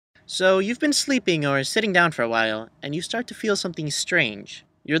So you've been sleeping or sitting down for a while, and you start to feel something strange.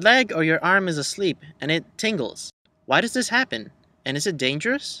 Your leg or your arm is asleep, and it tingles. Why does this happen? And is it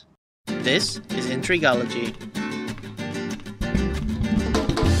dangerous? This is Intrigueology.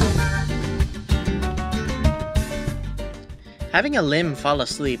 Having a limb fall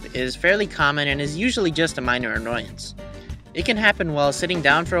asleep is fairly common and is usually just a minor annoyance. It can happen while sitting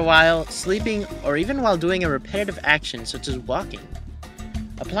down for a while, sleeping, or even while doing a repetitive action such as walking.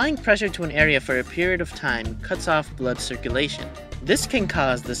 Applying pressure to an area for a period of time cuts off blood circulation. This can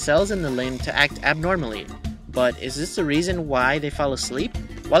cause the cells in the limb to act abnormally. But is this the reason why they fall asleep?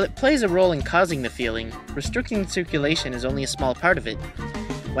 While it plays a role in causing the feeling, restricting circulation is only a small part of it.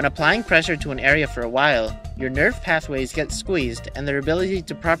 When applying pressure to an area for a while, your nerve pathways get squeezed and their ability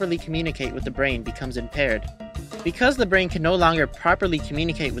to properly communicate with the brain becomes impaired. Because the brain can no longer properly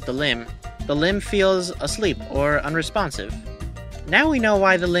communicate with the limb feels asleep or unresponsive. Now we know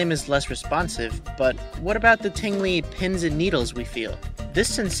why the limb is less responsive, but what about the tingly pins and needles we feel?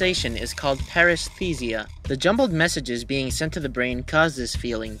 This sensation is called paresthesia. The jumbled messages being sent to the brain cause this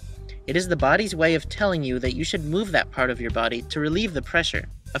feeling. It is the body's way of telling you that you should move that part of your body to relieve the pressure.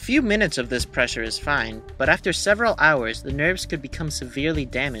 A few minutes of this pressure is fine, but after several hours, the nerves could become severely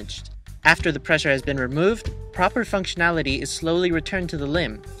damaged. After the pressure has been removed, proper functionality is slowly returned to the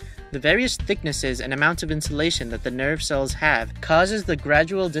limb. The various thicknesses and amounts of insulation that the nerve cells have causes the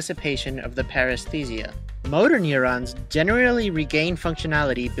gradual dissipation of the paresthesia. Motor neurons generally regain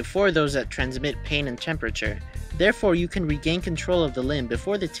functionality before those that transmit pain and temperature. Therefore, you can regain control of the limb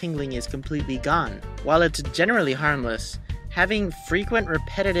before the tingling is completely gone. While it's generally harmless, having frequent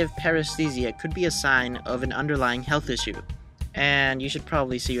repetitive paresthesia could be a sign of an underlying health issue, and you should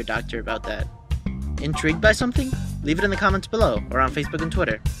probably see your doctor about that. Intrigued by something? Leave it in the comments below or on Facebook and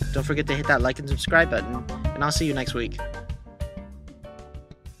Twitter. Don't forget to hit that like and subscribe button, and I'll see you next week.